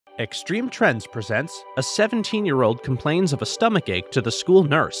Extreme Trends presents a 17-year-old complains of a stomachache to the school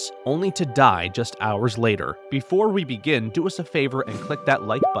nurse, only to die just hours later. Before we begin, do us a favor and click that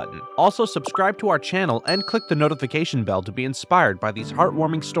like button. Also, subscribe to our channel and click the notification bell to be inspired by these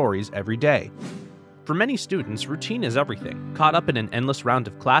heartwarming stories every day. For many students, routine is everything. Caught up in an endless round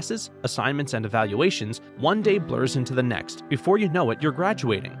of classes, assignments, and evaluations, one day blurs into the next. Before you know it, you're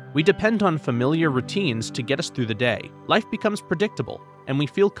graduating. We depend on familiar routines to get us through the day. Life becomes predictable, and we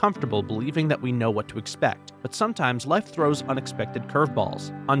feel comfortable believing that we know what to expect. But sometimes life throws unexpected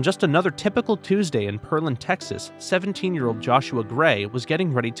curveballs. On just another typical Tuesday in Pearland, Texas, 17-year-old Joshua Gray was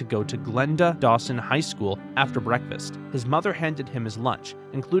getting ready to go to Glenda Dawson High School after breakfast. His mother handed him his lunch,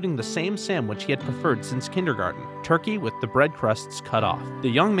 including the same sandwich he had preferred since kindergarten, turkey with the bread crusts cut off. The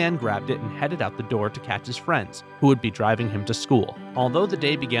young man grabbed it and headed out the door to catch his friends, who would be driving him to school. Although the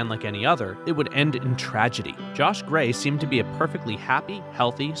day began like any other, it would end in tragedy. Josh Gray seemed to be a perfectly happy,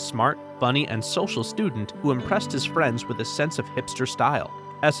 healthy, smart, funny, and social student who impressed his friends with a sense of hipster style.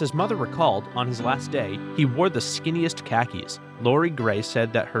 As his mother recalled, on his last day, he wore the skinniest khakis. Lori Gray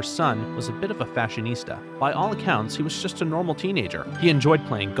said that her son was a bit of a fashionista. By all accounts, he was just a normal teenager. He enjoyed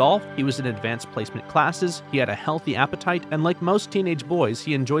playing golf, he was in advanced placement classes, he had a healthy appetite, and like most teenage boys,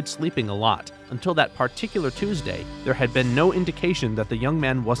 he enjoyed sleeping a lot. Until that particular Tuesday, there had been no indication that the young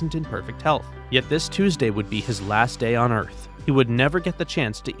man wasn't in perfect health. Yet this Tuesday would be his last day on Earth. He would never get the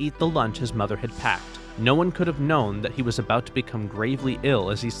chance to eat the lunch his mother had packed. No one could have known that he was about to become gravely ill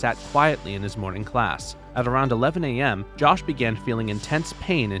as he sat quietly in his morning class. At around 11 a.m., Josh began feeling intense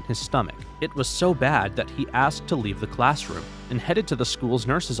pain in his stomach. It was so bad that he asked to leave the classroom and headed to the school's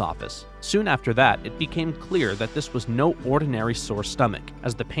nurse's office. Soon after that, it became clear that this was no ordinary sore stomach,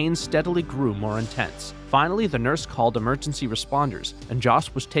 as the pain steadily grew more intense. Finally, the nurse called emergency responders, and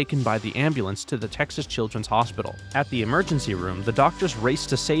Josh was taken by the ambulance to the Texas Children's Hospital. At the emergency room, the doctors raced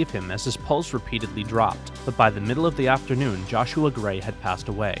to save him as his pulse repeatedly dropped, but by the middle of the afternoon, Joshua Gray had passed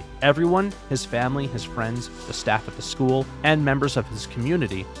away. Everyone, his family, his friends, the staff at the school, and members of his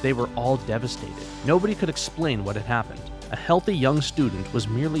community, they were all devastated. Nobody could explain what had happened. A healthy young student was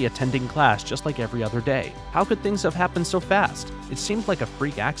merely attending class just like every other day. How could things have happened so fast? It seemed like a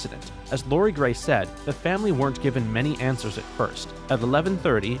freak accident. As Lori Gray said, the family weren't given many answers at first. At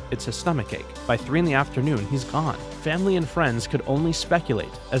 11:30, it's his stomachache. By 3 in the afternoon, he's gone. Family and friends could only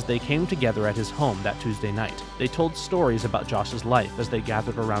speculate as they came together at his home that Tuesday night. They told stories about Josh's life as they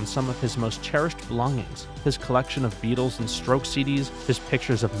gathered around some of his most cherished belongings: his collection of Beatles and Strokes CDs, his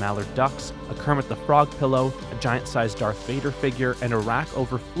pictures of mallard ducks, a Kermit the Frog pillow, a giant-sized Darth Vader figure, and a rack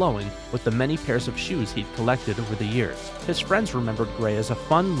overflowing with the many pairs of shoes he'd collected over the years. His friends remembered Gray as a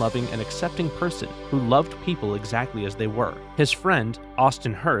fun, loving, and accepting person who loved people exactly as they were. His friend,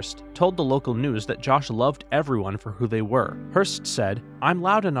 Austin Hurst, told the local news that Josh loved everyone for who they were. Hurst said, "I'm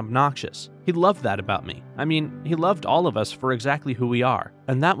loud and obnoxious. He loved that about me. I mean, he loved all of us for exactly who we are.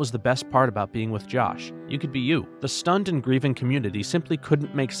 And that was the best part about being with Josh. You could be you." The stunned and grieving community simply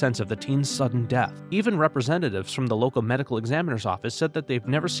couldn't make sense of the teen's sudden death. Even representatives from the local medical examiner's office said that they've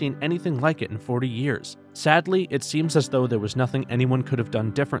never seen anything like it in 40 years. Sadly, it seems as though there was nothing anyone could have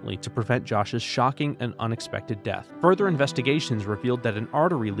done differently to prevent Josh's shocking and unexpected death. Further investigations revealed that an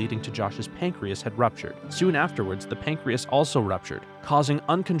artery leading to Josh's pancreas had ruptured. Soon afterwards, the pancreas also ruptured, causing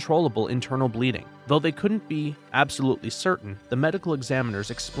uncontrollable internal bleeding. Though they couldn't be absolutely certain, the medical examiners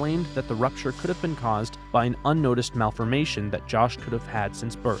explained that the rupture could have been caused by an unnoticed malformation that Josh could have had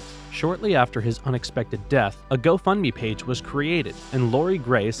since birth. Shortly after his unexpected death, a GoFundMe page was created, and Lori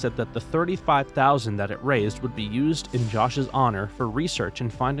Gray said that the $35,000 that it raised would be used in Josh's honor for research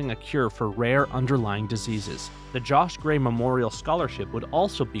and finding a cure for rare underlying diseases. The Josh Gray Memorial Scholarship would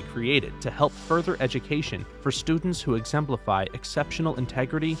also be created to help further education for students who exemplify exceptional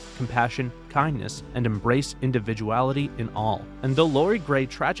integrity, compassion, kindness, and embrace individuality in all. And though Lori Gray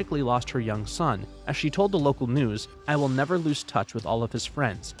tragically lost her young son, as she told the local news, "I will never lose touch with all of his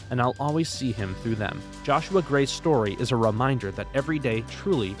friends, and I'll always see him through them." Joshua Gray's story is a reminder that every day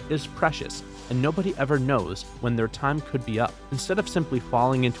truly is precious, and nobody ever knows when their time could be up. Instead of simply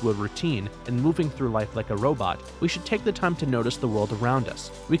falling into a routine and moving through life like a robot, we should take the time to notice the world around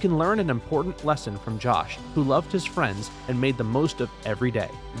us. We can learn an important lesson from Josh, who loved his friends and made the most of every day.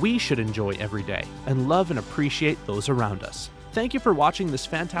 We should enjoy every day and love and appreciate those around us. Thank you for watching this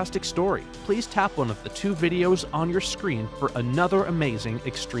fantastic story. Please tap one of the 2 videos on your screen for another amazing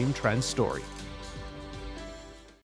Extreme Trends story.